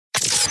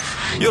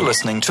You're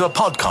listening to a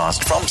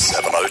podcast from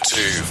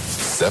 702.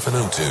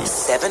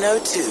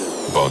 702.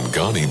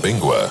 Bongani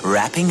Bingwa.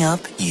 Wrapping up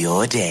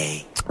your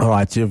day. All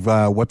right, you've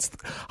what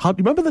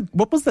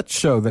was that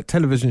show, that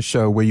television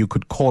show where you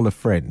could call a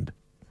friend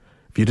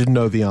if you didn't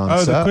know the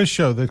answer? Oh,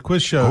 the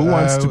quiz show. Who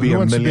wants to be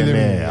a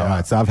millionaire? Yeah. All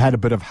right, so I've had a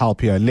bit of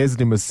help here.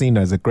 Leslie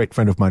Messina is a great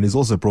friend of mine. He's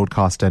also a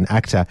broadcaster and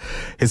actor.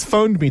 He's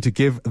phoned me to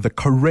give the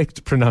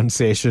correct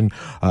pronunciation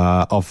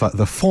of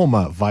the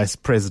former vice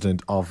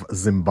president of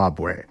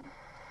Zimbabwe.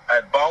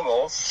 At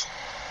Bongos,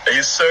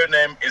 his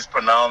surname is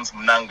pronounced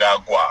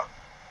Mnangagwa.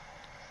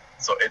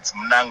 So it's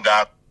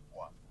Mnangagwa.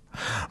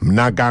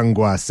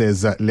 Mnangagwa,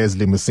 says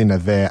Leslie Messina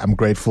there. I'm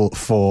grateful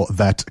for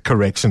that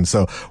correction.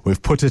 So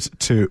we've put it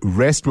to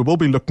rest. We will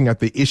be looking at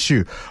the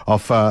issue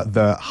of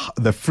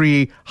the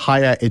free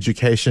higher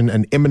education,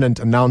 an imminent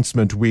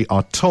announcement, we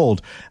are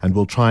told, and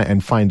we'll try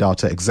and find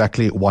out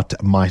exactly what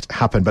might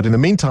happen. But in the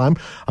meantime,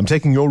 I'm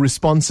taking your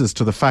responses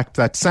to the fact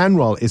that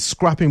Sanral is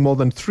scrapping more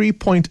than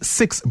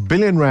 3.6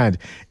 billion rand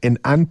in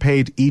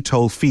unpaid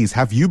e-toll fees.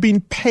 Have you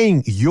been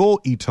paying your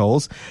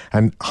e-tolls?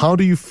 And how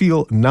do you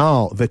feel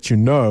now that you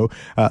know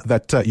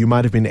that you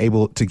might have been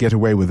able to get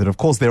away with it? Of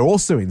course, they're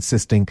also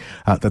insisting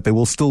that they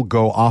will still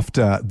go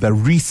after the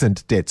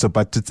recent debt. So,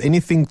 but it's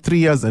anything 3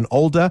 years and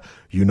older,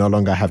 you no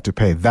longer have to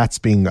pay. That's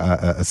being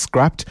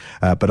scrapped.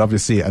 But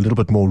obviously, a little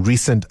bit more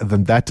recent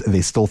than that,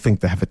 they still think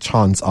they have a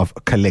chance of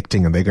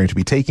collecting, and they're going to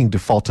be taking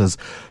defaulters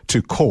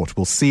to court.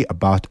 We'll see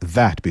about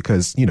that,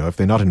 because, you know, if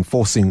they're not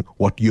enforcing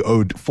what you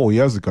owed 4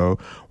 years ago,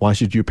 why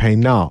should you pay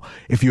now?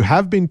 If you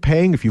have been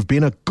paying, if you've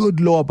been a good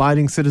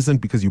law-abiding citizen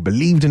because you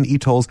believed in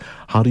e-tolls,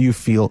 how do you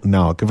feel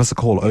now? Give us a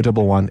call,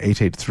 011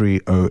 883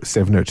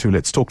 0702.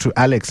 Let's talk to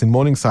Alex in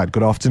Morningside.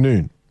 Good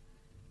afternoon.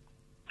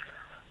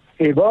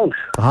 Hey, Bongs.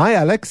 Hi,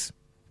 Alex.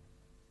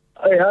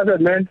 Hey, how's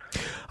it, man?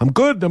 I'm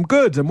good.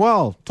 I'm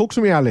well. Talk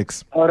to me,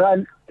 Alex. All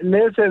right.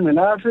 Listen, man,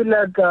 I feel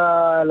like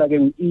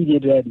an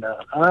idiot right now.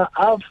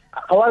 I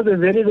was the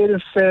very,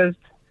 very first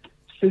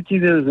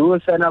citizen who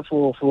signed up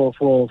for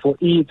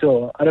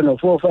e-toll, I don't know,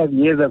 4 or 5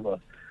 years ago.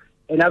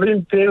 And I've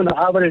been paying on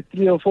average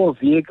 3 or 4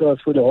 vehicles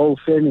for the whole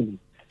family.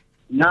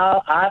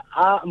 Now,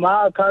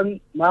 my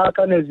account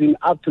has been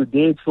up to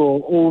date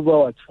for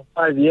over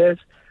 5 years,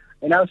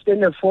 and I've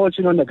spent a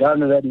fortune on the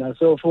government right now.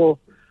 So for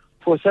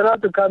Sarah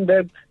to come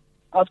back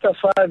after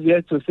 5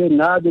 years to say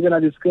now they're going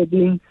to be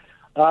scraping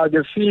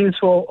the fees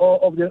for all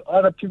of the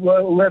other people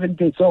who haven't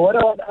paid. So what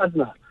about us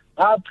now?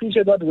 I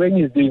appreciate what Wayne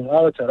is doing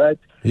out, right?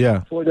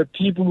 Yeah. For the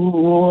people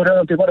who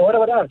haven't paid. What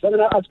about us? I mean,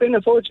 I spent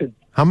a fortune.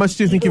 How much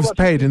do you think you've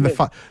paid in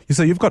the you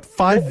say you've got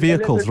 5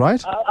 vehicles,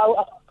 right?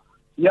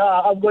 Yeah,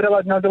 I've got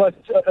about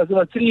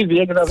 3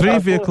 vehicles. 3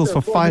 vehicles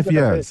for 5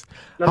 years.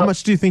 How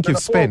much do you think you've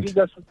spent?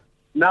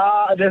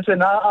 Now I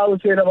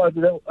would say about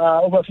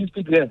over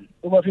 50 grand.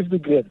 Over 50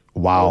 grand.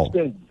 Wow.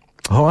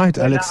 All right,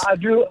 Alex. I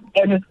do,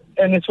 and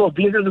it's for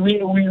business.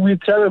 We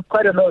travel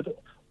quite a lot,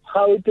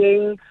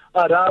 outing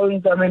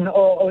around. I mean,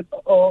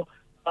 on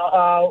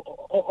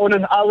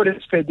an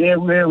average per day,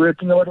 we're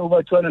working out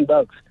over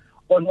 $200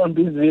 on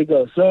these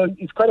vehicles. So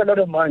it's quite a lot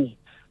of money.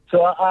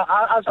 So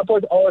I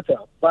support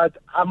auto, but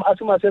I'm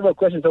asking myself a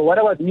question. So what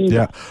about me?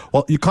 Yeah.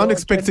 Well, you can't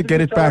expect to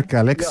get it back,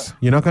 Alex. Yeah.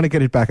 You're not going to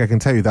get it back, I can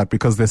tell you that,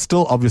 because they're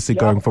still obviously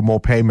going for more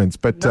payments.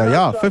 But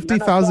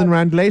 50,000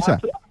 rand later.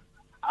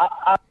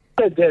 I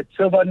said that.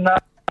 So, but now,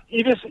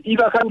 if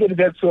I can't get it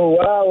back, so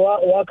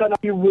why can't I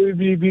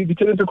be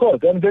taken to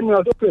court? And then we're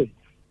not okay.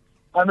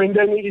 I mean,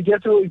 then it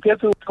gets to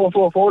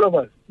for all of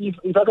us.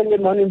 If I can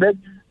get money back,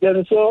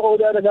 then so all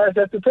the other guys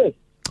have to pay.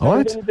 All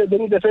right. They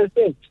need the first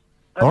pay.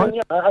 I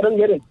don't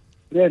get it,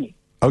 really.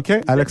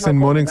 Okay, Alex in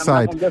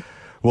Morningside.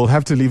 We'll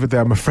have to leave it there,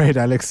 I'm afraid.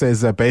 Alex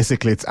says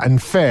basically it's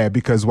unfair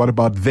because what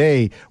about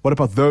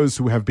those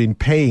who have been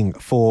paying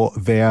for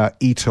their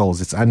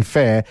e-tolls? It's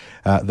unfair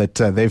that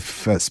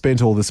they've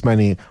spent all this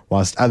money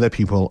whilst other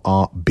people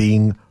are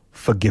being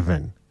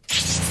forgiven.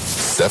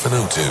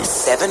 702.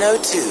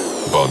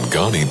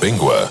 Bongani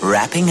Bingwa.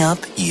 Wrapping up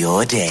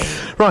your day.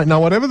 Right, now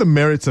whatever the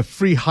merits of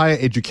free higher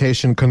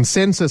education,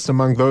 consensus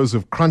among those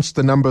who've crunched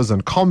the numbers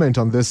and comment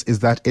on this is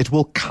that it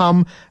will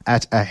come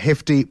at a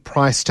hefty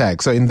price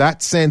tag. So in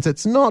that sense,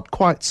 it's not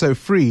quite so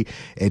free.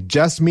 It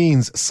just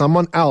means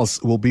someone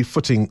else will be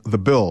footing the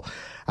bill.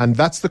 And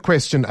that's the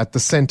question at the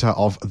center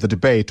of the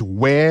debate.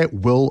 Where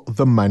will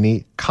the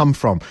money come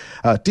from?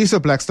 Tiso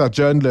Blackstar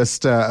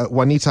journalist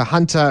Juanita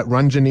Hunter,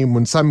 Ranjani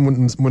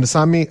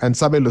Munasamy and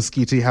Sabelo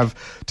Skiti have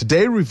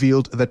today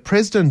revealed that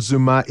President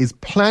Zuma is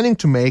planning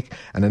to make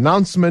an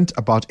announcement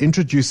about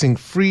introducing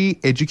free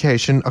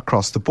education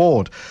across the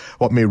board.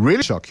 What may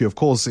really shock you, of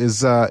course,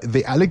 is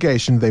the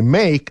allegation they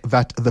make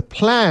that the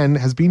plan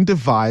has been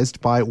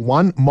devised by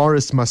one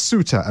Morris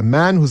Masuta, a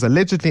man who's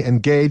allegedly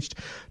engaged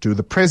to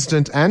the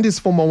president and his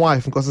former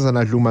wife,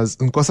 Nkosazana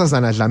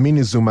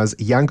Dlamini Zuma's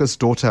youngest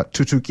daughter,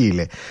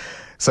 Tutukile.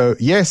 So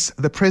yes,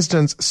 the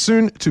president's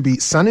soon-to-be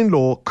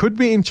son-in-law could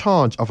be in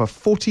charge of a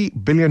 40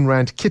 billion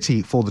rand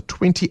kitty for the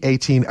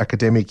 2018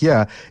 academic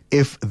year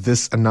if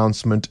this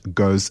announcement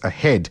goes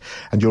ahead.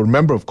 And you'll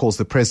remember, of course,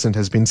 the president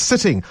has been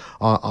sitting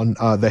on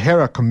the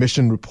HERA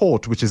Commission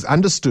report, which is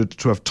understood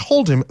to have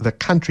told him the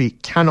country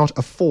cannot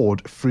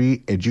afford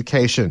free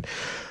education.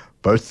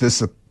 Both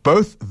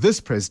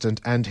this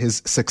president and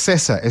his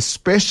successor,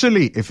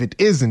 especially if it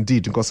is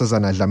indeed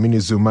Nkosazana Dlamini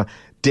Zuma,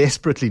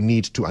 desperately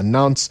need to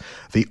announce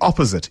the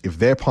opposite if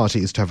their party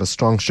is to have a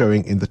strong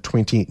showing in the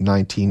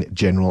 2019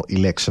 general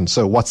election.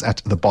 So what's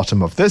at the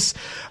bottom of this?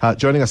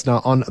 Joining us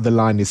now on the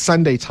line is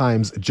Sunday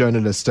Times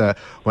journalist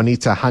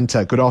Juanita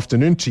Hunter. Good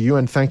afternoon to you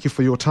and thank you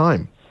for your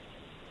time.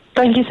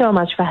 Thank you so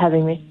much for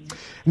having me.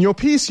 In your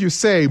piece, you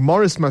say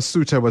Morris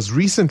Masuta was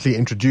recently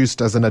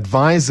introduced as an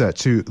advisor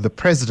to the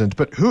president,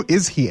 but who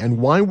is he and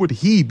why would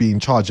he be in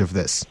charge of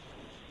this?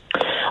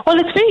 Well,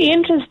 it's very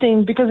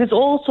interesting because it's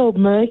also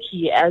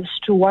murky as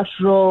to what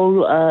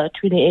role a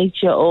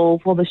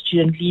 28-year-old former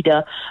student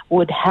leader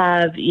would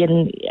have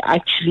in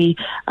actually,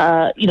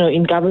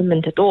 in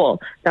government at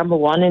all, number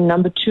one. And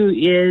number two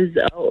is,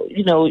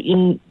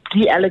 in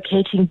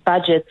reallocating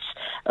budgets,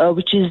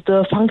 which is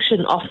the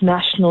function of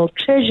national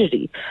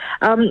treasury.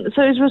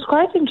 So it was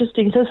quite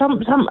interesting. So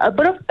a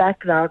bit of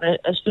background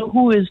as to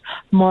who is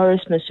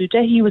Morris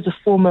Masuta. He was a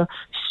former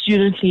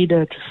student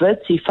leader at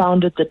Wits. He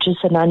founded the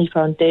Trisanani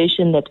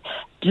Foundation that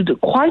did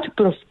quite a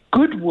bit of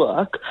good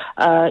work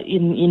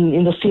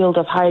in the field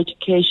of higher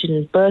education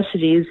and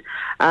bursaries.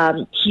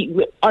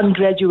 On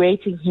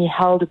graduating, he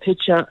held a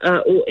picture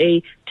or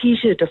a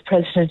T-shirt of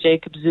President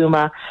Jacob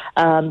Zuma,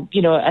 on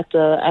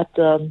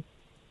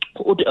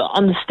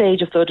the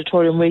stage of the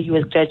auditorium where he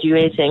was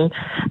graduating.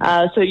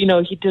 So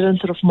he didn't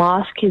sort of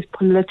mask his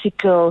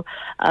political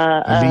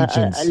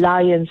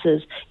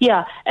alliances.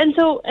 Yeah. And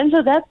so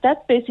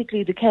that's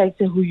basically the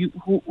character who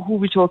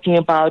we're talking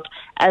about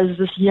as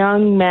this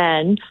young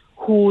man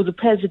who the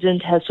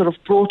president has sort of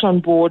brought on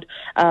board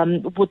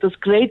with this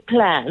great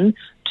plan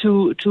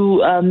to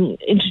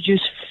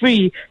introduce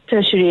free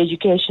tertiary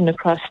education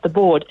across the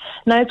board.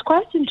 Now, it's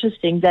quite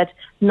interesting that,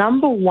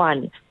 number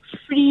one,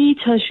 free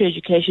tertiary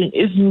education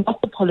is not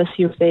the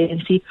policy of the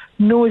ANC,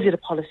 nor is it a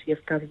policy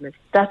of government.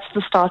 That's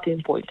the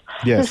starting point.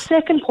 Yes. The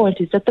second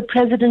point is that the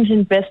president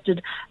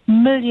invested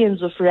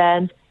millions of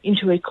rands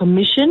into a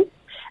commission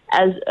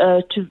as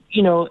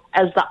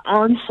the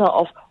answer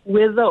of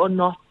whether or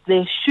not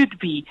there should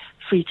be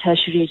free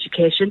tertiary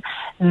education.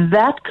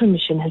 That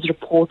commission has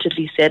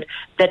reportedly said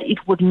that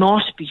it would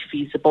not be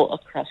feasible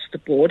across the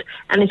board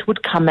and it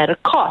would come at a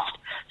cost.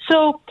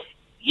 So,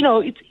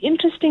 it's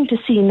interesting to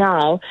see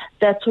now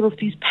that sort of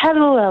these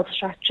parallel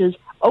structures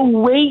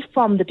away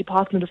from the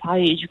Department of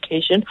Higher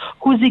Education,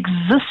 whose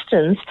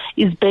existence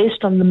is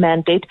based on the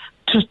mandate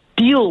to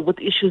deal with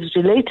issues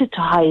related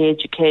to higher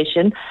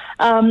education,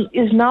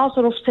 is now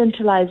sort of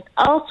centralized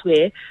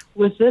elsewhere,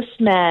 with this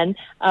man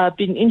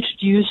being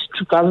introduced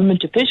to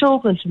government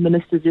officials and to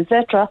ministers,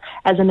 etc.,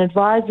 as an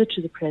advisor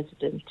to the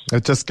president.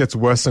 It just gets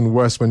worse and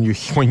worse when you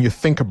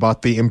think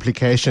about the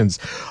implications.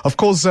 Of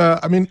course,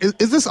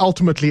 is this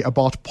ultimately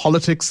about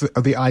politics,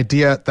 the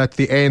idea that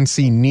the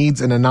ANC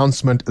needs an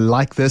announcement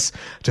like this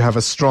to have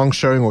a strong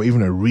showing or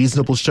even a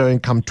reasonable showing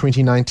come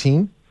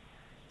 2019?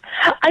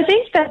 I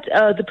think that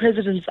the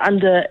president's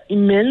under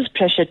immense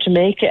pressure to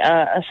make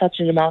such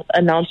an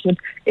announcement,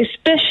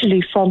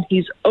 especially from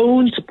his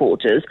own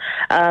supporters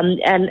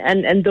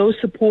and those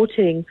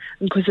supporting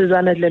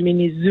Nkosazana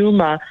Dlamini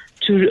Zuma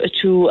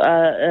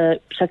to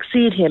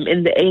succeed him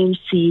in the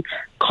ANC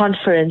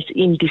conference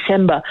in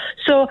December.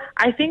 So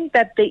I think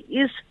that there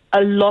is a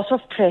lot of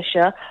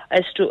pressure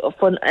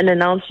for an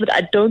announcement.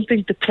 I don't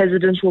think the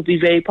president will be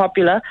very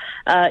popular,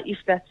 if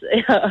that's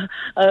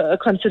a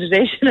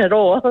consideration at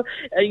all.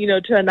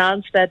 To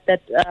announce that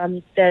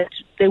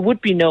there would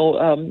be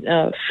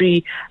no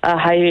free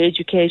higher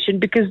education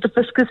because the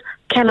fiscus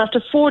cannot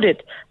afford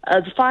it.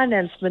 The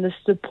finance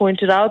minister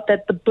pointed out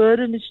that the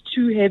burden is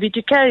too heavy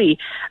to carry.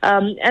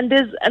 And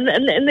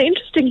the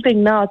interesting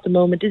thing now at the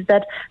moment is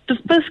that the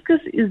fiscus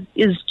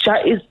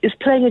is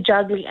playing a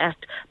juggling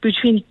act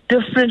between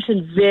different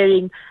and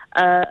varying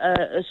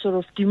sort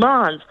of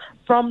demands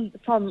from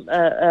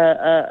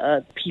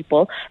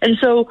people. And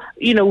so,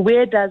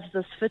 where does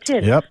this fit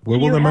in? Yep. Where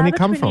will the money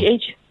come from?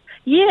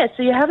 Yes,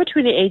 so you have a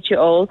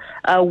 28-year-old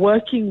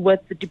working with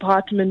the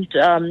Department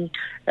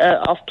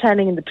of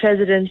Planning in the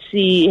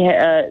Presidency,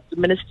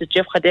 Minister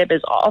Jeff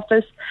Radebe's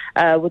office,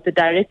 with the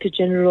Director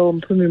General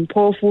Mpumi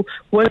Mpofu,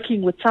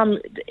 working with some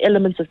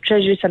elements of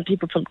Treasury, some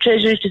people from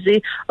Treasury to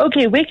say,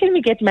 okay, where can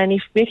we get money?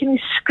 Where can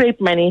we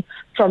scrape money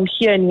from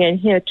here and here and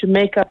here to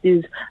make up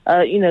these,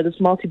 this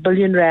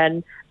multi-billion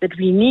rand that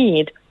we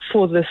need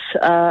for this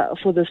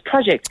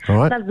project.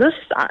 Right.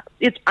 Now,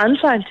 it's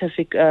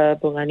unscientific,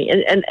 Bongani,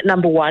 and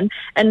number one.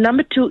 And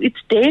number two,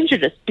 it's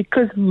dangerous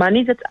because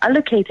money that's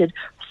allocated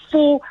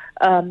for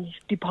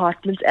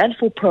departments and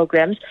for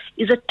programs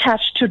is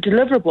attached to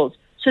deliverables.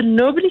 So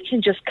nobody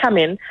can just come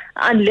in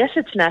unless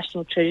it's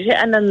national treasure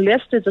and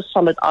unless there's a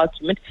solid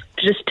argument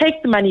to just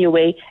take the money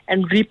away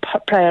and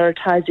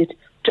reprioritize it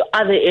to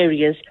other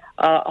areas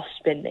of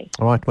spending.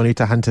 All right,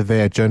 Juanita Hunter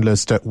there,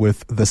 journalist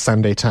with the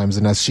Sunday Times.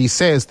 And as she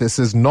says, this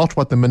is not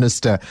what the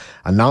minister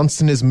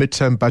announced in his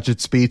midterm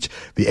budget speech.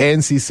 The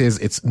ANC says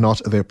it's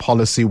not their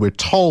policy. We're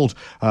told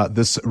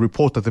this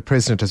report that the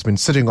president has been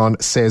sitting on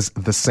says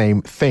the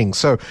same thing.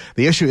 So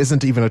the issue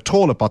isn't even at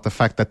all about the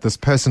fact that this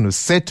person who's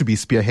said to be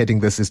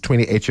spearheading this is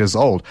 28 years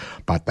old,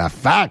 but the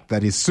fact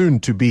that he's soon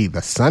to be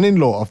the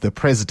son-in-law of the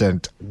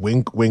president,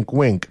 wink, wink,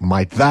 wink,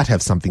 might that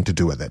have something to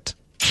do with it?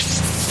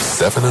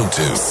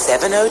 702.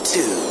 702.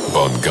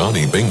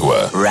 Bongani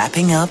Bingwa.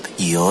 Wrapping up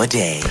your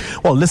day.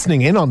 Well,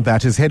 listening in on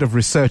that is Head of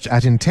Research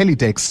at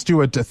Intellidex,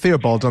 Stuart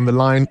Theobald, on the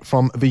line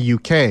from the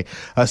UK.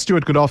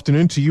 Stuart, good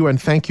afternoon to you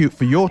and thank you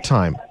for your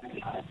time.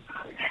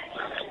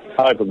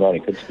 Hi, good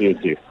morning. Good to be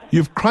with you.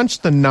 You've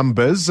crunched the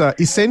numbers.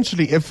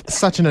 Essentially, if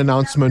such an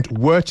announcement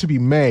were to be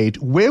made,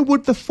 where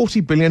would the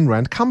 40 billion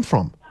rand come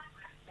from?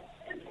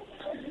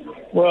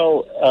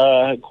 Well,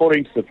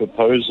 according to the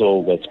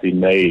proposal that's been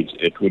made,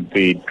 it would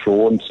be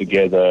drawn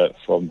together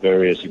from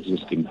various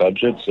existing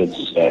budgets,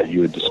 as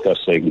you were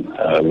discussing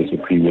with the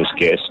previous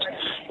guest.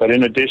 But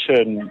in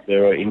addition,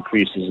 there are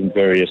increases in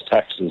various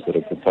taxes that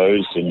are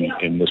proposed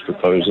in this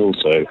proposal.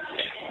 So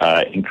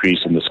increase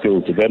in the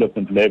skills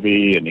development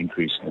levy, an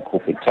increase in the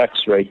corporate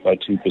tax rate by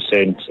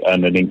 2%,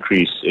 and an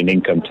increase in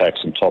income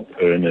tax on top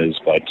earners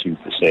by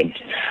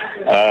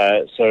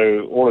 2%.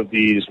 So all of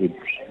these would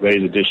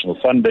raise additional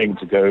funding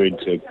to go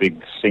into a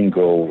big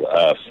single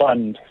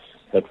fund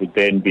that would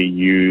then be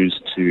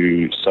used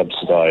to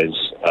subsidize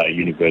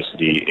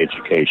university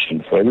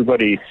education for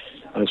everybody.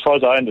 And as far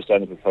as I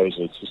understand the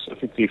proposal, it's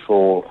specifically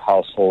for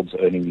households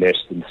earning less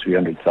than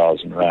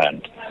 300,000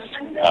 rand,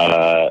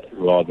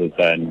 rather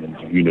than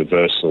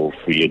universal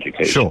free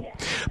education. Sure.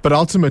 But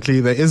ultimately,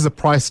 there is a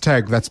price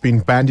tag that's been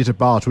bandied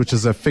about, which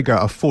is a figure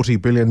of 40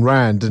 billion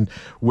rand. And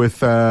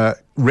with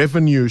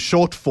revenue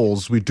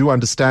shortfalls, we do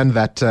understand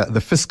that the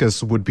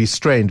fiscus would be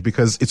strained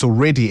because it's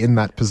already in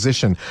that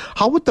position.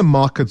 How would the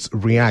markets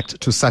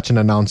react to such an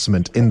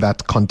announcement in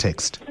that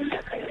context?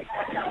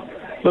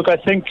 Look, I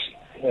think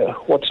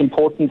what's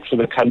important for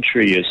the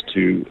country is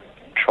to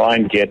try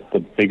and get the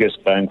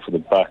biggest bang for the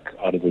buck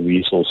out of the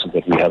resources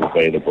that we have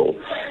available.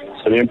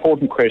 So the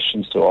important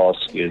questions to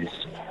ask is,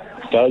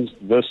 does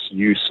this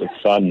use of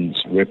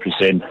funds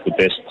represent the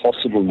best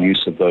possible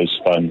use of those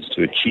funds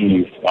to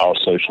achieve our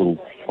social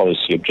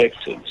policy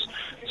objectives?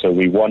 So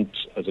we want,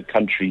 as a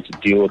country, to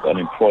deal with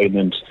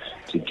unemployment,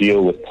 to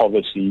deal with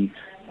poverty,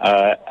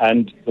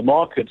 and the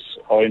markets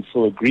are in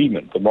full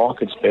agreement. The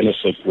markets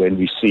benefit when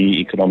we see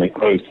economic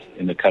growth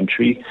in the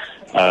country.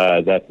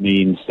 That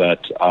means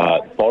that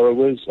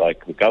borrowers,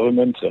 like the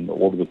government and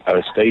all of the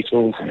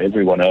parastatals and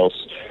everyone else,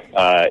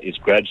 is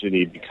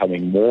gradually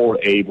becoming more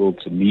able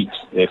to meet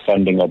their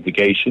funding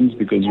obligations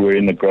because we're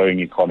in a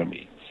growing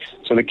economy.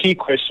 So the key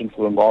question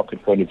from a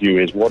market point of view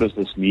is, what does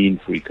this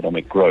mean for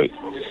economic growth?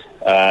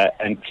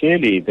 And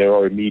clearly there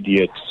are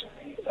immediate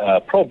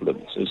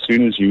problems. As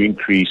soon as you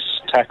increase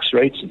tax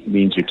rates, it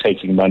means you're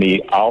taking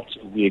money out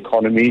of the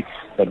economy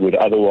that would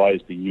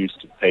otherwise be used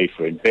to pay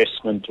for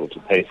investment or to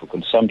pay for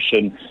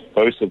consumption,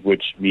 both of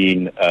which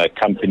mean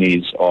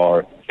companies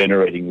are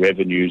generating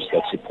revenues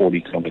that support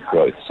economic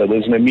growth. So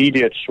there's an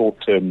immediate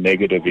short-term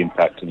negative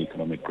impact on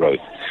economic growth.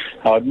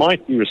 Now, it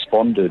might be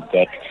responded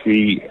that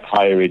free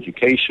higher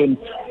education,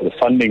 the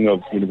funding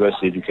of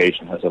university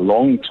education, has a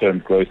long-term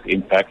growth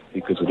impact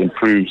because it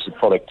improves the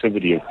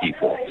productivity of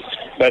people.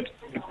 But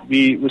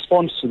the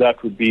response to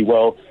that would be,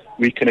 well,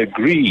 we can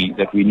agree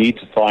that we need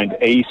to find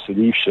a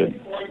solution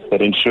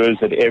that ensures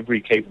that every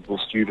capable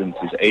student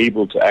is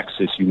able to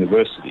access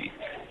university.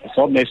 It's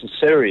not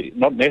necessary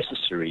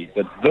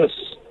that this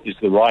is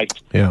the right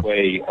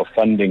way of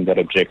funding that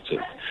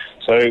objective.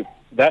 So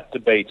that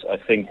debate, I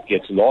think,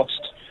 gets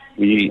lost.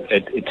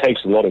 It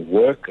takes a lot of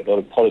work, a lot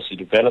of policy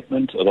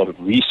development, a lot of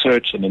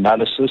research and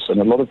analysis, and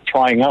a lot of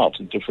trying out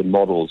of different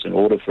models in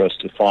order for us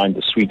to find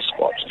the sweet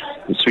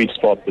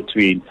spot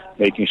between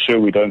making sure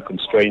we don't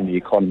constrain the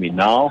economy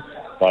now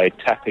by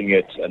tapping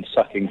it and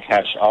sucking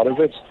cash out of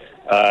it,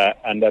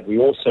 and that we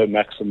also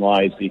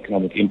maximize the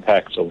economic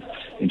impact of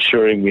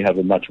ensuring we have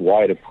a much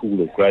wider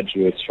pool of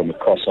graduates from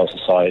across our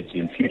society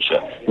in future.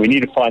 We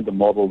need to find the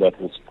model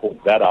that will support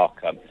that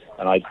outcome.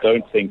 And I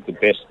don't think the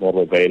best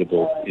model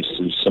available is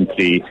to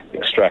simply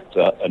extract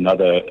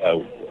another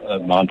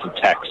amount of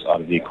tax out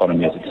of the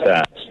economy as it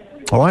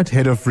stands. All right,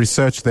 Head of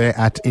Research there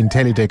at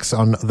Intellidex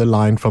on the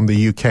line from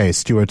the UK,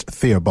 Stuart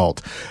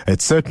Theobald.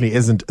 It certainly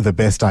isn't the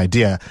best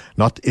idea,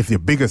 not if the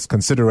biggest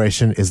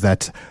consideration is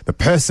that the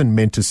person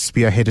meant to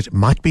spearhead it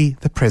might be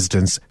the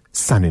president's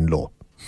son-in-law.